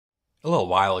A little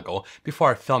while ago,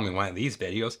 before filming one of these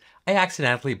videos, I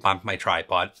accidentally bumped my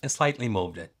tripod and slightly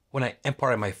moved it. When I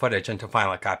imported my footage into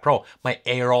Final Cut Pro, my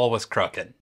A-roll was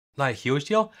crooked. Not a huge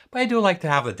deal, but I do like to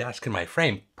have the desk in my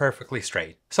frame perfectly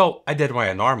straight. So I did what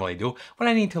I normally do when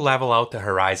I need to level out the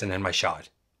horizon in my shot.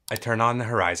 I turned on the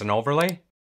horizon overlay,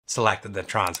 selected the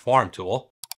transform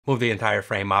tool, moved the entire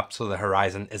frame up so the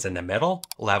horizon is in the middle,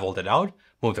 leveled it out,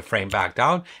 moved the frame back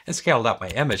down, and scaled up my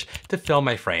image to fill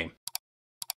my frame.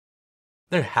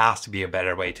 There has to be a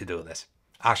better way to do this.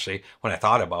 Actually, when I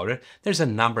thought about it, there's a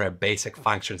number of basic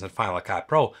functions in Final Cut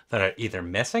Pro that are either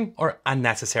missing or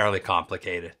unnecessarily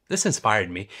complicated. This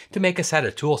inspired me to make a set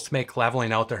of tools to make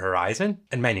leveling out the horizon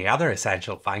and many other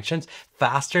essential functions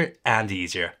faster and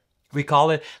easier. We call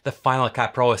it the Final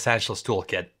Cut Pro Essentials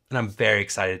Toolkit, and I'm very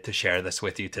excited to share this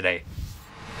with you today.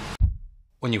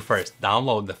 When you first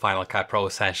download the Final Cut Pro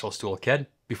Essentials Toolkit,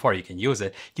 before you can use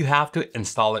it, you have to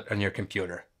install it on your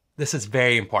computer. This is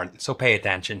very important, so pay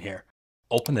attention here.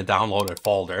 Open the downloaded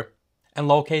folder and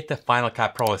locate the Final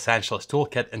Cut Pro Essentials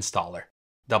Toolkit installer.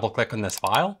 Double-click on this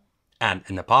file, and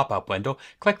in the pop-up window,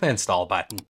 click the Install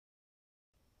button.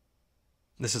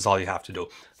 This is all you have to do.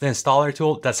 The installer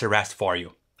tool does the rest for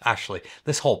you. Actually,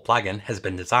 this whole plugin has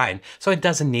been designed so it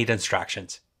doesn't need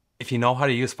instructions. If you know how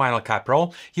to use Final Cut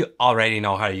Pro, you already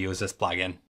know how to use this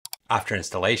plugin. After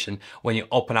installation, when you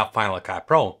open up Final Cut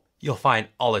Pro, you'll find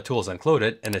all the tools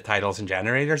included in the Titles and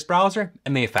Generators browser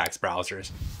and the Effects browsers.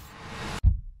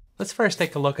 Let's first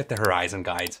take a look at the Horizon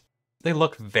guides. They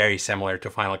look very similar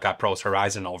to Final Cut Pro's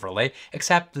Horizon overlay,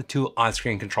 except the two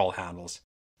on-screen control handles.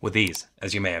 With these,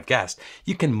 as you may have guessed,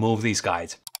 you can move these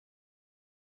guides.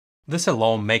 This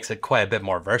alone makes it quite a bit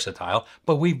more versatile,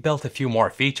 but we've built a few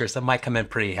more features that might come in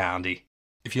pretty handy.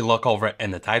 If you look over in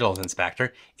the Titles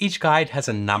Inspector, each guide has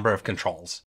a number of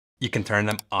controls. You can turn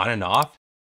them on and off,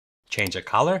 change the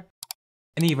color,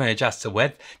 and even adjust the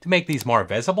width to make these more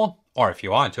visible, or if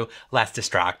you want to, less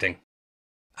distracting.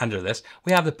 Under this,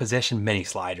 we have the position mini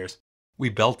sliders. We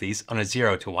built these on a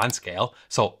 0 to 1 scale,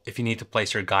 so if you need to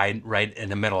place your guide right in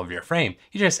the middle of your frame,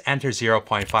 you just enter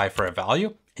 0.5 for a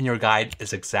value, and your guide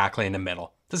is exactly in the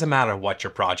middle. Doesn't matter what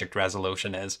your project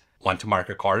resolution is. Want to mark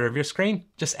a quarter of your screen?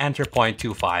 Just enter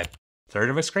 0.25. Third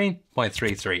of a screen?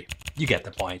 0.33. You get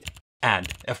the point. And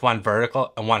if one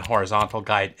vertical and one horizontal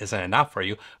guide isn't enough for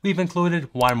you, we've included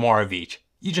one more of each.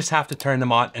 You just have to turn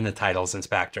them on in the Titles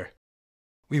Inspector.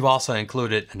 We've also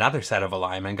included another set of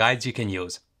alignment guides you can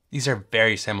use. These are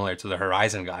very similar to the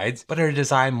Horizon guides, but are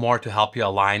designed more to help you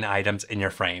align items in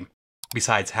your frame.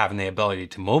 Besides having the ability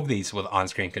to move these with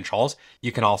on-screen controls,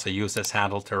 you can also use this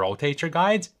handle to rotate your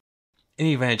guides, and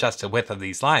even adjust the width of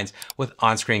these lines with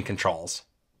on-screen controls.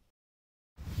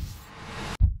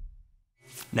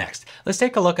 Next, let's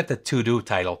take a look at the ToDo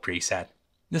Title preset.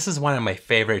 This is one of my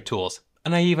favorite tools,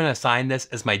 and I even assigned this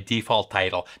as my default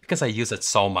title because I use it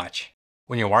so much.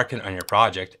 When you're working on your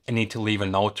project and need to leave a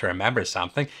note to remember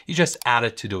something, you just add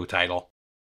a ToDo title.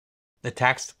 The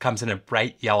text comes in a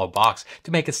bright yellow box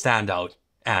to make it stand out,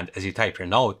 and as you type your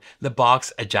note, the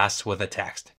box adjusts with the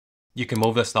text. You can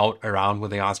move this note around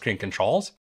with the on-screen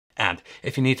controls, and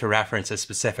if you need to reference a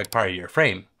specific part of your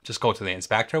frame, just go to the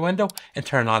inspector window and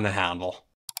turn on the handle.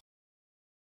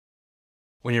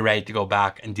 When you're ready to go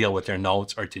back and deal with your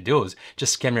notes or to-dos,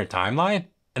 just skim your timeline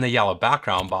and the yellow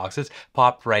background boxes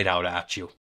pop right out at you.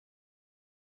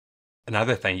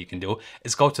 Another thing you can do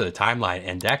is go to the timeline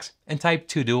index and type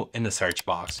ToDo in the search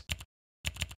box.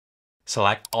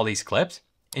 Select all these clips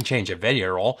and change a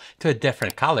video roll to a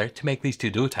different color to make these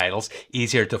ToDo titles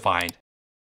easier to find.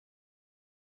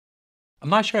 I'm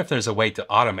not sure if there's a way to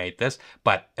automate this,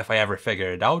 but if I ever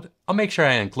figure it out, I'll make sure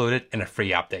I include it in a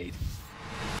free update.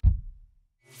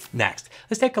 Next,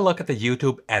 let's take a look at the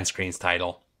YouTube end screens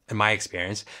title. In my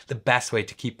experience, the best way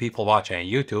to keep people watching on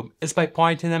YouTube is by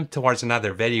pointing them towards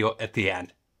another video at the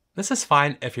end. This is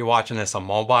fine if you're watching this on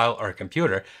mobile or a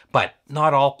computer, but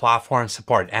not all platforms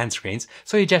support end screens,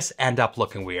 so you just end up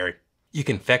looking weird. You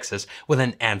can fix this with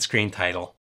an end screen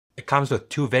title. It comes with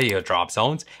 2 video drop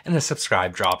zones and a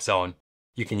subscribe drop zone.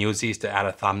 You can use these to add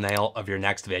a thumbnail of your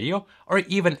next video or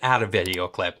even add a video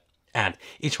clip, and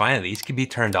each one of these can be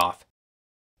turned off.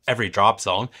 Every drop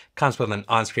zone comes with an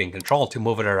on-screen control to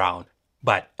move it around.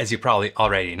 But as you probably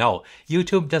already know,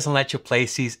 YouTube doesn't let you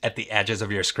place these at the edges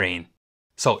of your screen.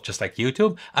 So just like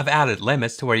YouTube, I've added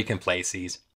limits to where you can place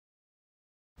these.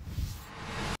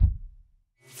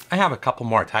 I have a couple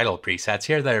more title presets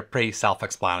here that are pretty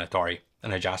self-explanatory.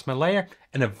 An adjustment layer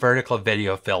and a vertical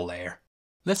video fill layer.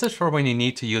 This is for when you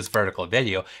need to use vertical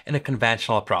video in a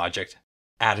conventional project.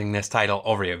 Adding this title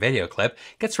over your video clip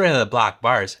gets rid of the black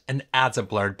bars and adds a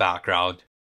blurred background.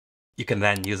 You can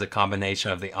then use a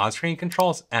combination of the on-screen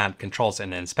controls and controls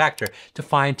in the inspector to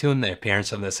fine-tune the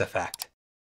appearance of this effect.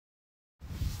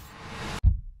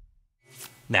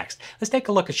 Next, let's take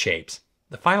a look at shapes.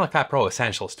 The Final Cut Pro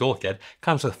Essentials Toolkit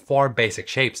comes with 4 basic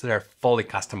shapes that are fully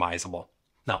customizable.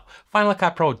 Now, Final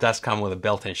Cut Pro does come with a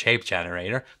built-in shape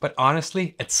generator, but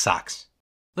honestly, it sucks.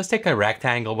 Let's take a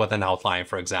rectangle with an outline,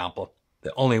 for example.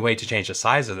 The only way to change the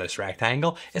size of this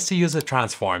rectangle is to use the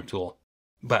transform tool.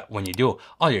 But when you do,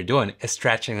 all you're doing is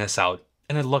stretching this out,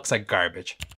 and it looks like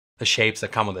garbage. The shapes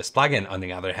that come with this plugin, on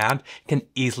the other hand, can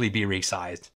easily be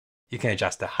resized. You can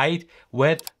adjust the height,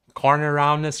 width, corner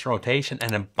roundness, rotation,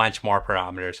 and a bunch more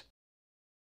parameters.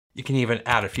 You can even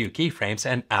add a few keyframes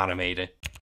and animate it.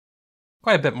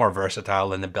 Quite a bit more versatile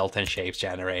than the built-in shapes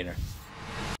generator.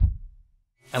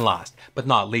 And last but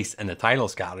not least, in the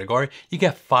titles category, you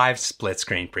get 5 split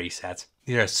screen presets.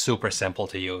 These are super simple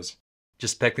to use.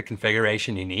 Just pick the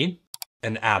configuration you need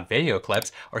and add video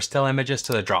clips or still images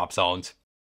to the drop zones.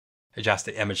 Adjust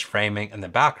the image framing and the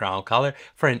background color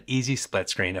for an easy split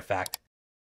screen effect.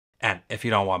 And if you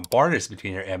don't want borders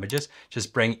between your images,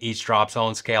 just bring each drop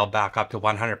zone scale back up to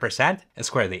 100% and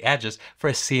square the edges for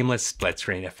a seamless split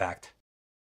screen effect.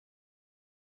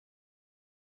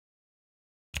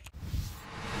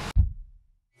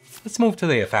 Let's move to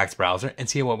the effects browser and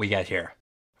see what we get here.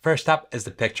 First up is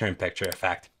the picture-in-picture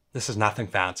effect. This is nothing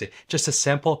fancy, just a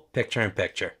simple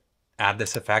picture-in-picture. Add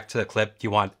this effect to the clip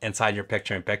you want inside your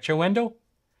picture-in-picture window,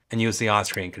 and use the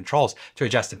on-screen controls to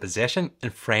adjust the position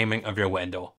and framing of your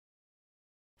window.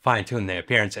 Fine-tune the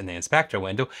appearance in the inspector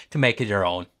window to make it your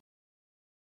own.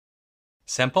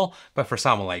 Simple, but for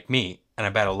someone like me, and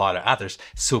I bet a lot of others,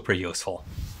 super useful.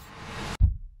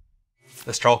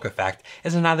 The stroke effect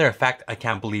is another effect I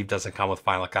can't believe doesn't come with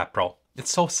Final Cut Pro. It's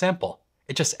so simple.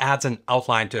 It just adds an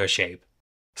outline to a shape.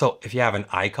 So if you have an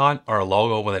icon or a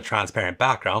logo with a transparent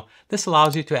background, this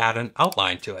allows you to add an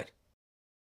outline to it.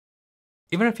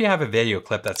 Even if you have a video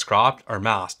clip that's cropped or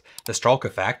masked, the stroke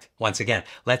effect, once again,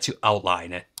 lets you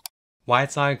outline it. Why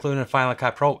it's not included in Final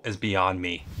Cut Pro is beyond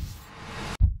me.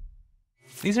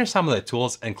 These are some of the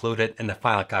tools included in the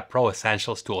Final Cut Pro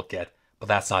Essentials Toolkit, but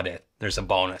that's not it. There's a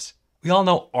bonus. We all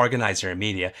know organizing your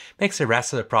media makes the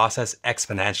rest of the process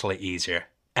exponentially easier.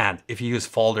 And if you use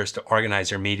folders to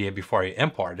organize your media before you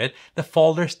import it, the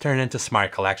folders turn into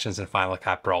smart collections in Final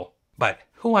Cut Pro. But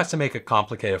who wants to make a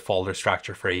complicated folder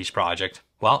structure for each project?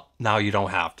 Well, now you don't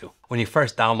have to. When you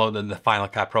first downloaded the Final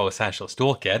Cut Pro Essentials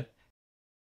Toolkit,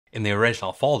 in the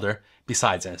original folder,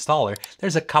 besides the installer,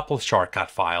 there's a couple of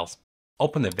shortcut files.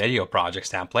 Open the video projects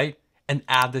template and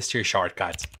add this to your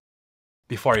shortcuts.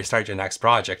 Before you start your next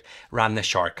project, run this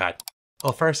shortcut.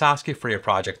 It'll first ask you for your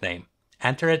project name.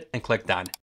 Enter it and click Done.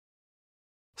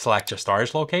 Select your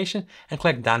storage location and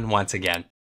click Done once again.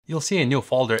 You'll see a new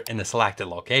folder in the selected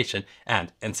location,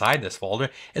 and inside this folder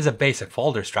is a basic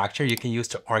folder structure you can use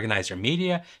to organize your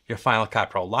media, your Final Cut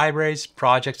Pro libraries,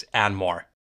 projects, and more.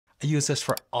 I use this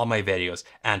for all my videos,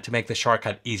 and to make the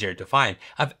shortcut easier to find,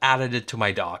 I've added it to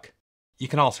my dock. You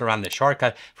can also run this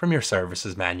shortcut from your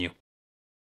services menu.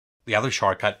 The other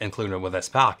shortcut included with this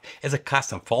pack is a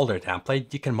custom folder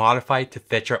template you can modify to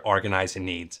fit your organizing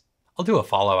needs. I'll do a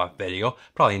follow-up video,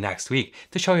 probably next week,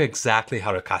 to show you exactly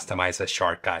how to customize this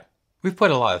shortcut. We've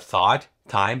put a lot of thought,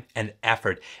 time, and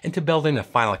effort into building the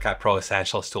Final Cut Pro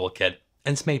Essentials Toolkit,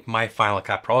 and it's made my Final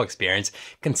Cut Pro experience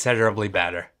considerably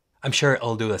better. I'm sure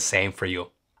it'll do the same for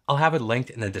you. I'll have it linked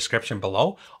in the description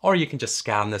below, or you can just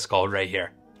scan this code right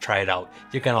here. Try it out.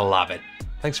 You're gonna love it.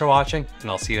 Thanks for watching, and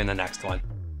I'll see you in the next one.